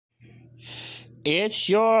It's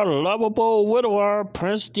your lovable widower,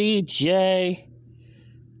 Prince DJ.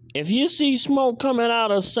 If you see smoke coming out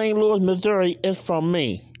of St. Louis, Missouri, it's from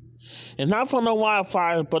me. It's not from the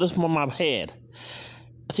wildfires, but it's from my head.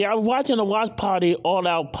 See, I was watching the watch party all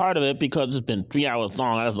out part of it because it's been 3 hours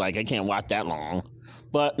long. I was like, I can't watch that long.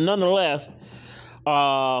 But nonetheless,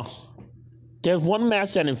 there's one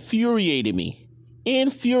match that infuriated me.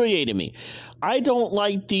 I don't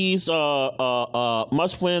like these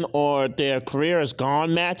must win or their career is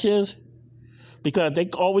gone matches because they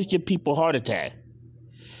always give people heart attack.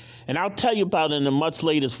 And I'll tell you about it in the much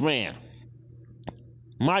latest rant.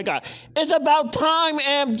 My God, it's about time,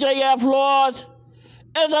 MJF Lord.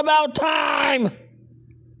 It's about time.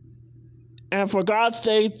 And for God's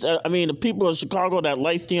sake, the people of Chicago that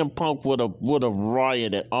like CM Punk would have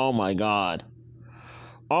rioted. Oh my God.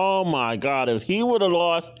 If he would have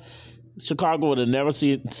lost, Chicago would have never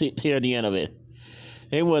hear the end of it.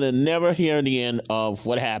 They would have never heard the end of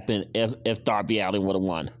what happened if Darby Allin would have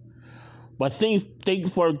won. But things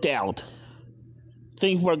worked out.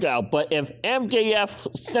 But if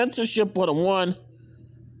MJF censorship would have won,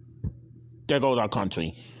 there goes our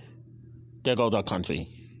country.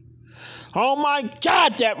 Oh my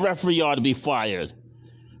God, that referee ought to be fired.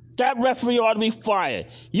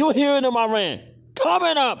 You hear it in my rant.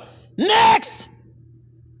 Coming up next!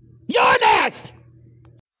 You're next!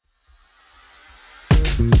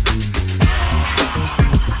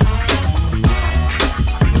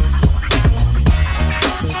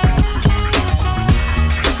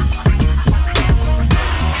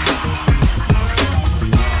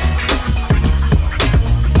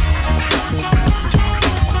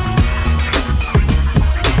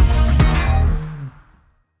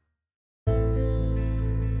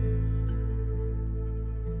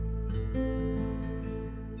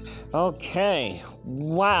 Okay,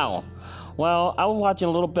 wow. Well, I was watching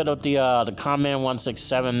a little bit of the Command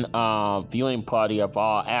 167 viewing party of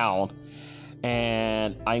All Out,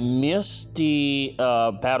 and I missed the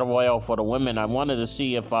Battle Royal for the women. I wanted to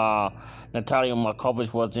see if Natalia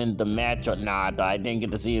Markovich was in the match or not. I didn't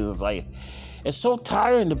get to see. It was like, it's so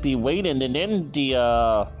tiring to be waiting, and then the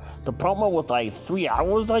promo was like 3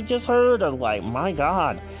 hours. I just heard. I was like, my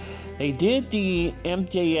God, they did the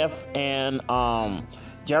MJF and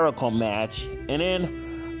Jericho match, and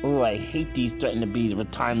then I hate these threatening to be the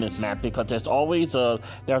retirement match because there's always a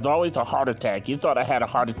heart attack. You thought I had a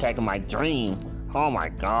heart attack in my dream. Oh my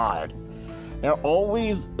God, there's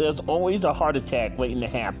always a heart attack waiting to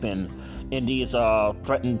happen in these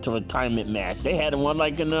threatened to retirement match. They had one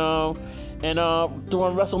like during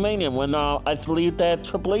WrestleMania when I believe that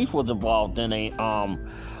Triple H was involved in a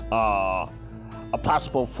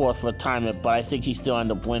possible fourth retirement, but I think he still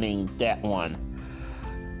ended up winning that one.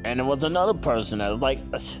 And there was another person that was like,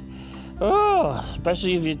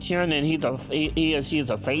 especially if you're cheering and he or she is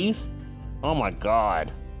a face. Oh my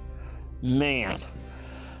God, man.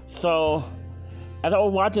 So, as I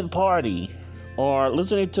was watching the party or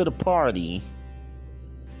listening to the party,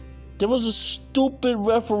 there was a stupid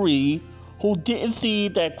referee who didn't see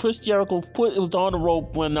that Chris Jericho's foot was on the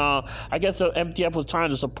rope when I guess MJF was trying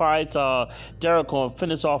to surprise Jericho and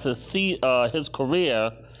finish off his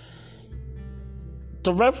career.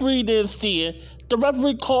 The referee didn't see it. The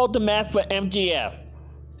referee called the match for MJF.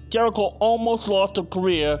 Jericho almost lost a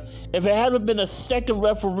career. If it hadn't been a second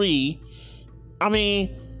referee,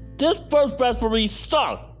 this first referee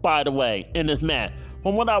sucked, by the way, in this match,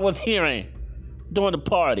 from what I was hearing during the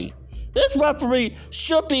party. This referee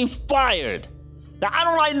should be fired. Now, I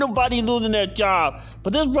don't like nobody losing their job,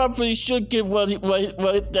 but this referee should give what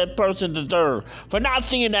that person deserves for not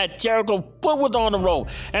seeing that Jericho foot was on the rope.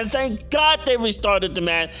 And thank God they restarted the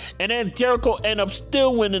match, and then Jericho ended up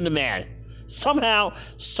still winning the match. Somehow,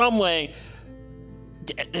 someway,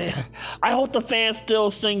 I hope the fans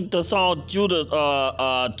still sing the song Judas,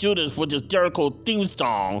 which is Jericho's theme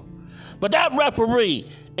song. But that referee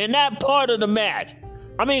in that part of the match,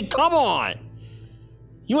 come on.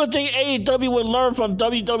 You would think AEW would learn from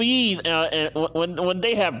WWE when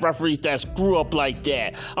they have referees that screw up like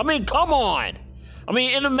that. Come on.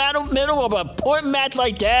 In the middle of an important match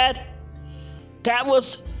like that, that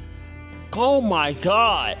was, oh my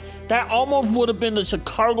God, that almost would have been the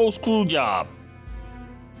Chicago screw job.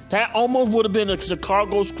 To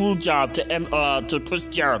Chris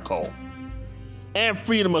Jericho. And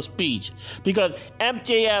freedom of speech. Because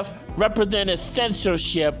MJF represented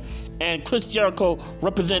censorship and Chris Jericho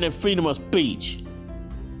represented freedom of speech.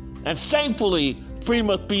 And thankfully, freedom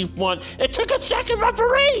of speech won. It took a second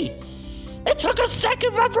referee.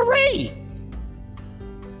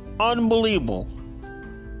 Unbelievable.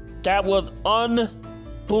 That was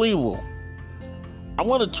unbelievable. I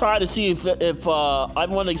want to try to see if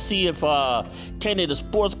Kenny the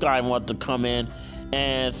sports guy wants to come in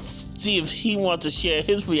and see if he wants to share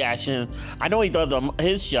his reaction. I know he does on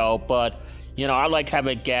his show, but you know, I like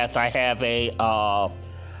having guests. I have a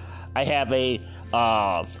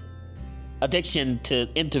addiction to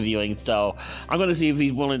interviewing, so I'm gonna see if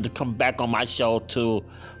he's willing to come back on my show to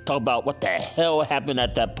talk about what the hell happened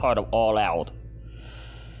at that part of All Out.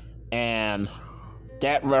 And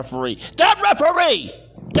that referee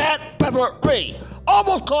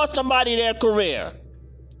almost cost somebody their career.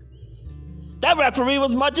 That referee was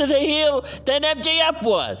much as a heel than MJF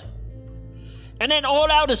was. And then All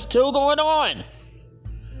Out is still going on.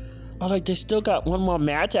 I was like, they still got one more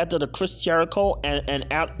match after the Chris Jericho and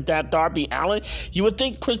that Darby Allin. You would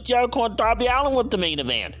think Chris Jericho and Darby Allin was the main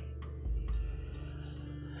event.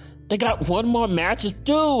 They got one more match.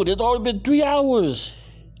 Dude, it's already been 3 hours.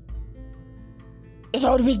 It's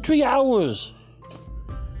already been 3 hours.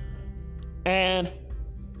 And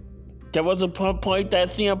there was a point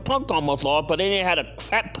that CM Punk almost lost, but they didn't have a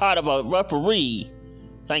fat pot of a referee.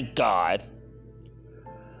 Thank God.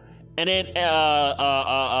 And then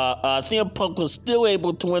CM Punk was still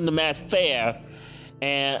able to win the match fair.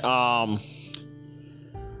 And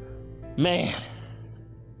man,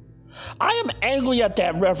 I am angry at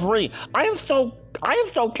that referee. I am so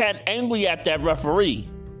angry at that referee.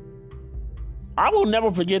 I will never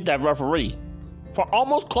forget that referee for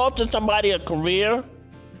almost costing somebody a career.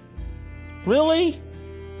 Really?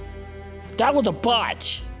 That was a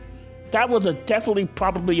botch. That was definitely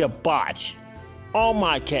probably a botch. Oh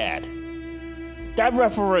my God. That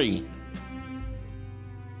referee.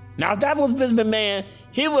 Now if that was Vince McMahon,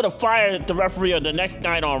 he would have fired the referee on the next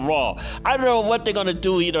night on Raw. I don't know what they're gonna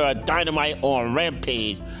do, either a Dynamite or a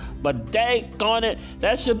Rampage. But daggone it,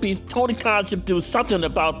 that should be, Tony Khan should do something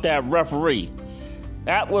about that referee.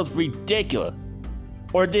 That was ridiculous.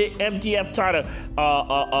 Or did MJF try to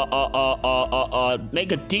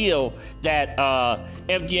make a deal that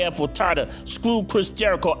MJF will try to screw Chris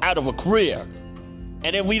Jericho out of a career?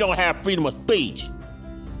 And then we don't have freedom of speech.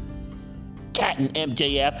 Cat and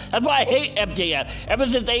MJF. That's why I hate MJF. Ever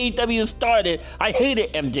since AEW started, I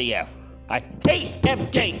hated MJF. I hate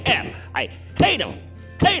MJF. I hate him.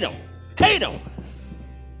 Hate him. Hate him.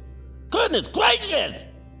 Goodness gracious.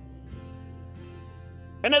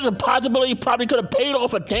 And there's a possibility he probably could have paid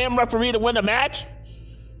off a damn referee to win the match.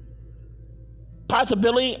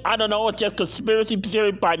 Possibility, I don't know, it's just conspiracy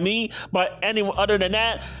theory by me, but anyone other than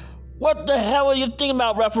that, what the hell are you thinking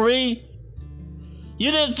about, referee?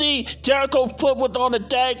 You didn't see Jericho's foot was on the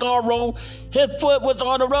daggone rope. His foot was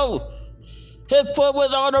on the rope. His foot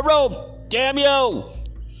was on the rope. Damn you.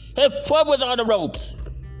 His foot was on the ropes.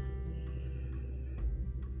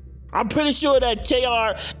 I'm pretty sure that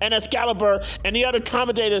JR and Excalibur and the other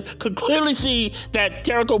commentators could clearly see that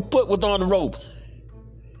Jericho's foot was on the ropes.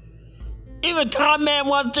 Even Conman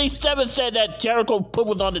 137 said that Jericho's foot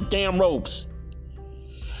was on the damn ropes.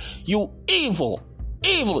 You evil.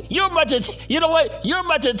 You're much as, you know what? You're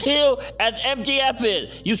much as heel as MJF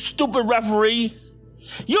is, you stupid referee.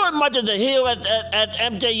 You're as much as a heel as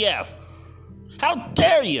MJF. How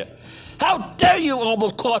dare you? How dare you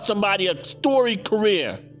almost cost somebody a storied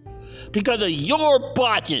career? Because of your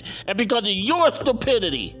botching and because of your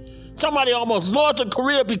stupidity. Somebody almost lost a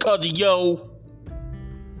career because of yo.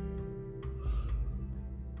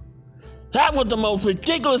 That was the most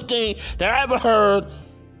ridiculous thing that I ever heard.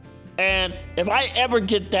 And if I ever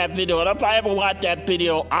get that video, and if I ever watch that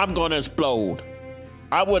video, I'm gonna explode.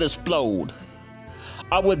 I would explode.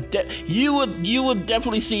 You would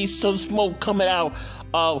definitely see some smoke coming out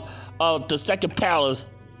of the second palace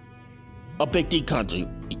of Big D Country.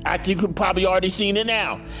 I think you've probably already seen it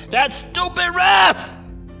now. That stupid ref!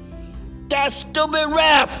 That stupid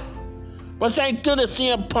ref! Well, thank goodness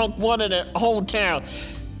CM Punk won in his hometown.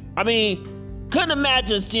 I mean, couldn't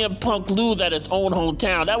imagine CM Punk lose at his own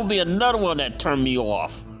hometown. That would be another one that turned me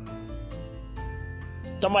off.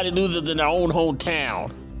 Somebody loses in their own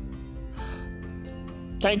hometown.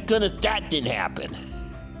 Thank goodness that didn't happen.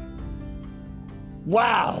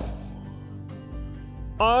 Wow.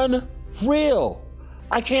 Unreal.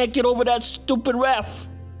 I can't get over that stupid ref.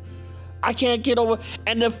 I can't get over.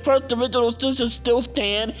 And the first original decisions still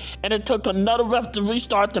stand, and it took another ref to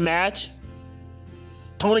restart the match.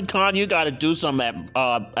 Tony Khan, you got to do something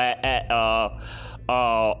at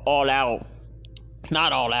All Out,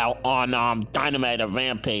 not All Out, on Dynamite or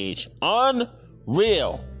Rampage.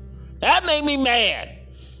 Unreal. That made me mad.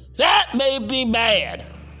 That made me mad.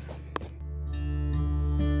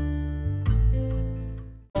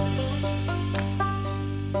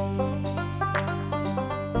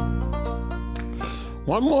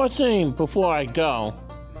 one more thing before I go.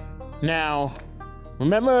 Now,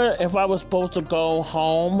 remember if I was supposed to go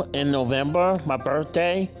home in November, my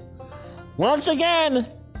birthday? Once again,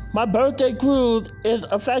 my birthday cruise is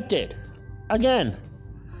affected. Again.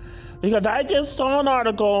 Because I just saw an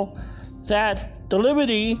article that the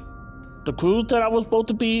Liberty, the cruise that I was supposed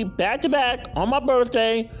to be back-to-back on my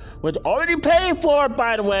birthday, was already paid for,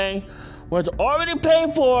 by the way, was already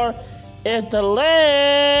paid for, is delayed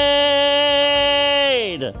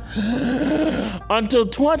until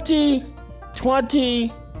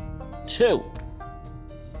 2022.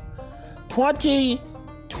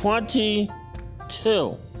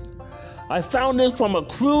 2022. I found this from a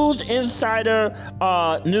Cruise Insider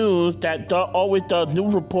News that always does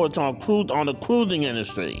news reports on the cruising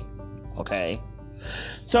industry. Okay,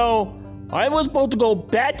 so I was supposed to go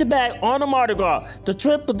back to back on the Mardi Gras. The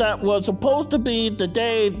trip that was supposed to be the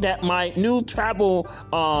day that my new travel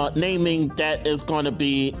naming that is going to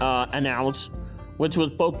be announced, which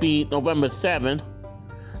was supposed to be November 7th.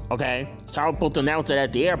 Okay, so I was supposed to announce it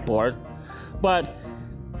at the airport, but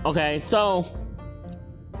okay, so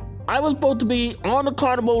I was supposed to be on the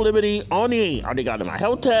Carnival Liberty on the 8th. I already got in my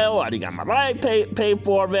hotel. I already got my ride paid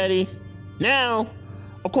for already. Now,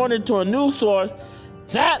 according to a news source,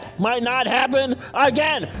 that might not happen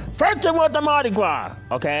again. First it was the Mardi Gras,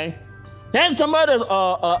 okay? Then some other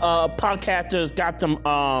podcasters got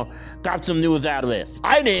some news out of it.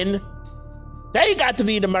 I didn't. They got to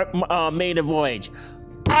be the maiden voyage.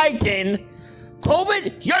 I didn't.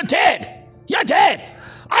 COVID, you're dead. You're dead.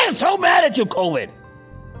 I am so mad at you, COVID.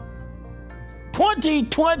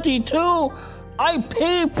 2022, I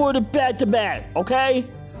paid for the back-to-back, okay?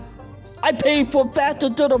 I paid for Faster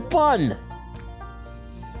to the Fun.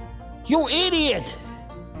 You idiot!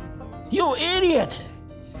 You idiot!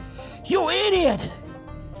 You idiot!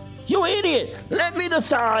 You idiot! Let me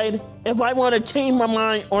decide if I want to change my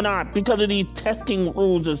mind or not because of these testing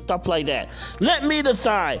rules and stuff like that. Let me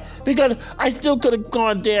decide, because I still could have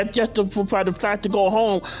gone there just for the fact to go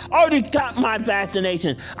home. I already got my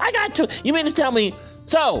vaccination. I got to. You mean to tell me,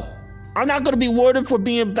 so I'm not going to be worded for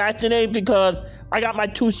being vaccinated because I got my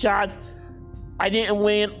 2 shots? I didn't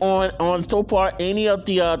win on so far any of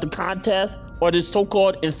the contests or the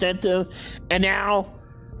so-called incentive, and now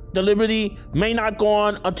the Liberty may not go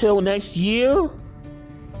on until next year?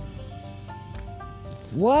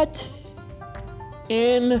 What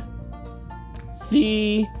in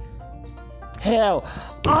the hell?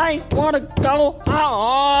 I want to go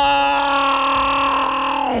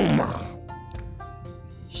home!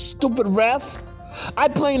 Stupid ref. I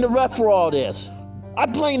blame the ref for all this. I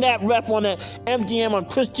blame that ref on the MGM on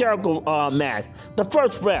Chris Jericho match. The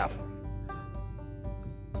first ref.